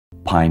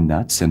pine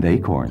nuts and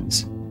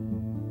acorns.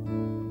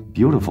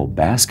 Beautiful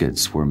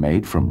baskets were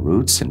made from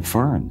roots and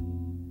fern.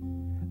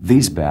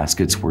 These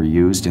baskets were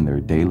used in their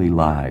daily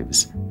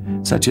lives,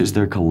 such as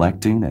their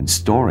collecting and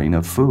storing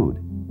of food.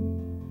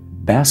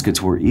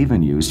 Baskets were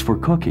even used for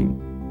cooking.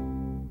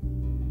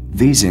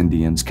 These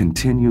Indians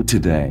continue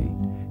today,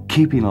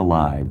 keeping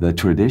alive the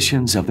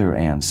traditions of their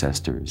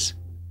ancestors.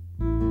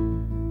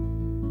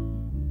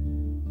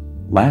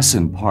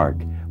 Lassen Park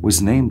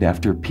was named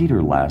after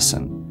Peter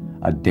Lassen,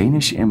 a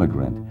Danish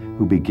immigrant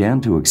who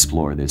began to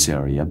explore this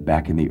area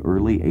back in the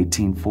early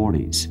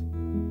 1840s.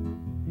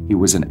 He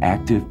was an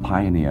active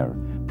pioneer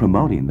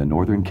promoting the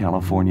Northern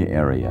California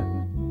area.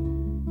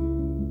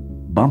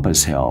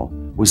 Bumpus Hill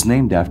was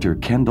named after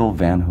Kendall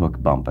Van Hook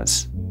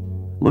Bumpus.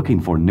 Looking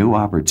for new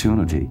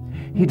opportunity,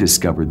 he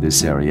discovered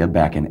this area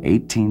back in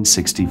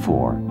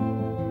 1864.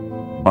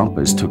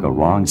 Bumpus took a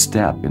wrong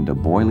step into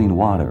boiling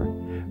water,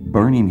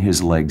 burning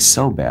his leg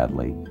so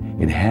badly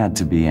it had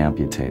to be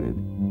amputated.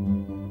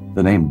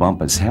 The name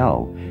Bumpus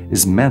Hill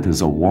is meant as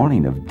a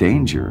warning of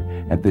danger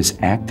at this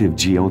active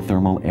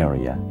geothermal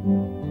area.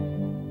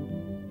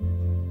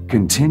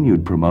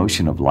 Continued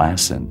promotion of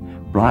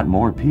Lassen brought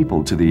more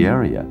people to the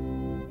area.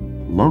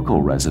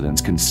 Local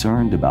residents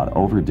concerned about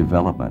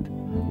overdevelopment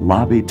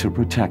lobbied to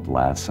protect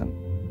Lassen.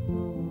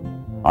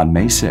 On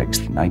May 6,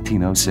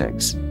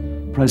 1906,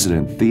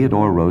 President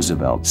Theodore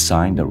Roosevelt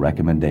signed a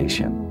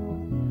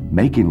recommendation,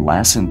 making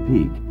Lassen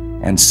Peak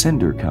and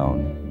Cinder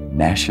Cone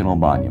national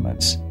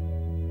monuments,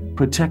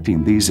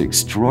 protecting these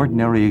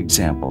extraordinary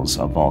examples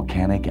of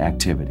volcanic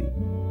activity.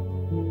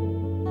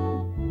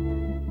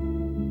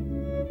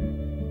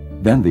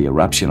 Then the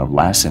eruption of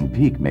Lassen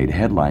Peak made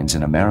headlines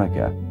in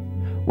America.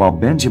 While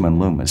Benjamin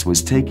Loomis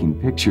was taking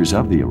pictures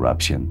of the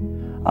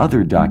eruption,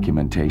 other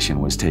documentation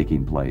was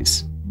taking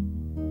place.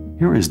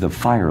 Here is the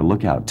fire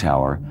lookout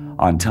tower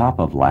on top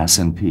of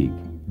Lassen Peak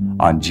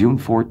on June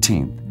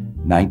 14,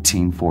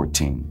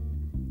 1914.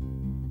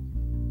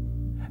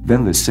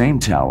 Then the same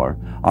tower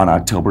on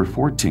October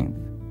 14th,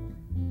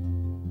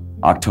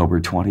 October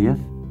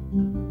 20th,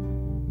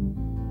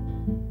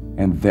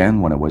 and then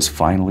when it was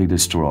finally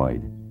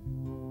destroyed.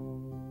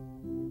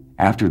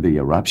 After the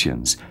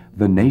eruptions,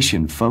 the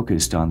nation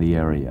focused on the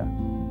area.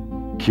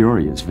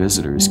 Curious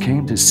visitors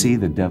came to see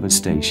the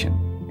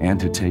devastation and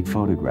to take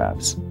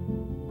photographs.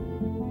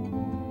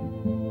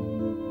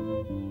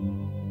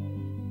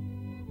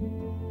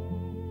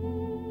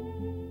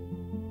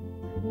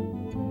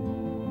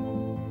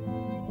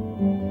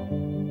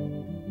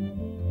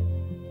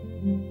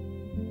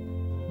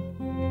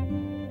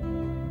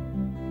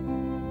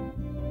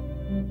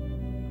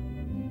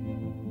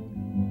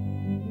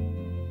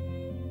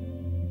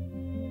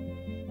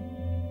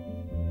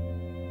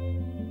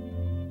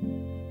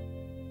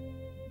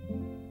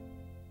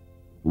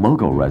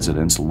 Local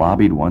residents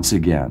lobbied once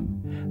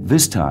again,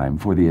 this time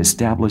for the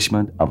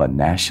establishment of a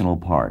national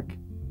park.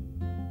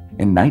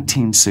 In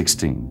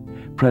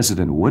 1916,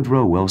 President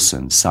Woodrow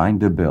Wilson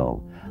signed a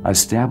bill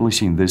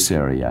establishing this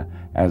area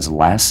as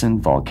Lassen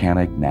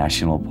Volcanic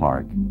National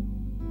Park.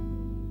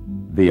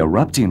 The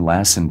erupting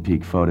Lassen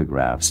Peak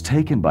photographs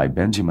taken by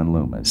Benjamin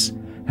Loomis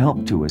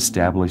helped to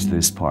establish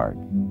this park,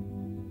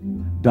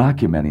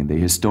 documenting the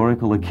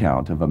historical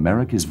account of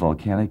America's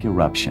volcanic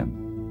eruption,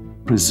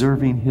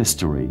 preserving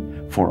history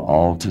for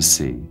all to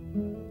see.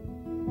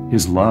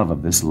 His love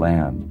of this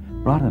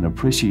land brought an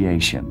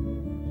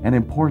appreciation and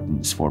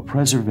importance for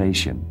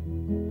preservation.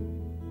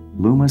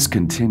 Loomis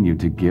continued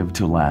to give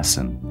to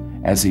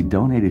Lassen as he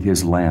donated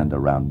his land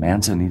around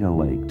Manzanita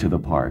Lake to the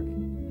park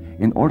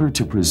in order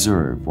to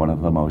preserve one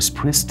of the most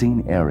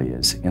pristine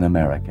areas in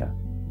America.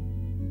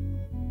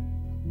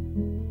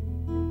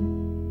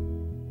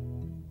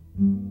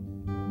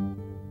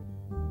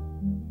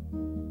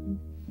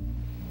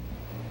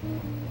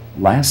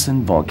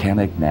 Lassen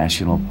Volcanic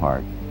National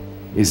Park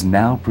is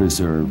now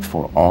preserved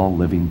for all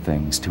living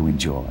things to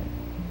enjoy,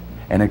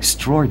 an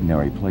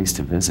extraordinary place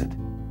to visit.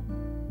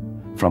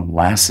 From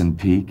Lassen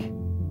Peak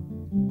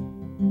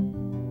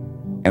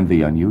and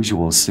the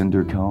unusual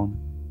cinder cone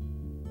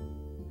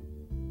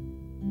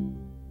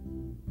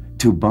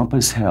to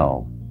Bumpus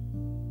Hill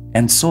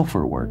and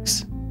Sulphur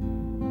Works,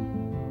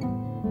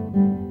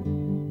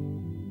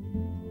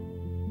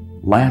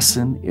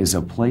 Lassen is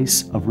a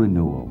place of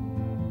renewal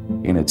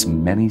in its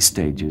many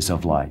stages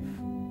of life.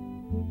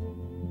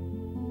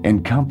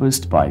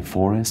 Encompassed by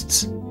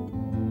forests,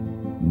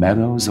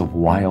 meadows of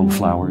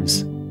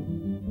wildflowers,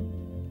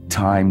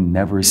 time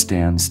never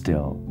stands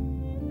still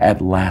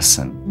at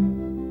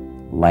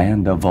Lassen,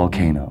 land of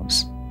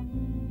volcanoes.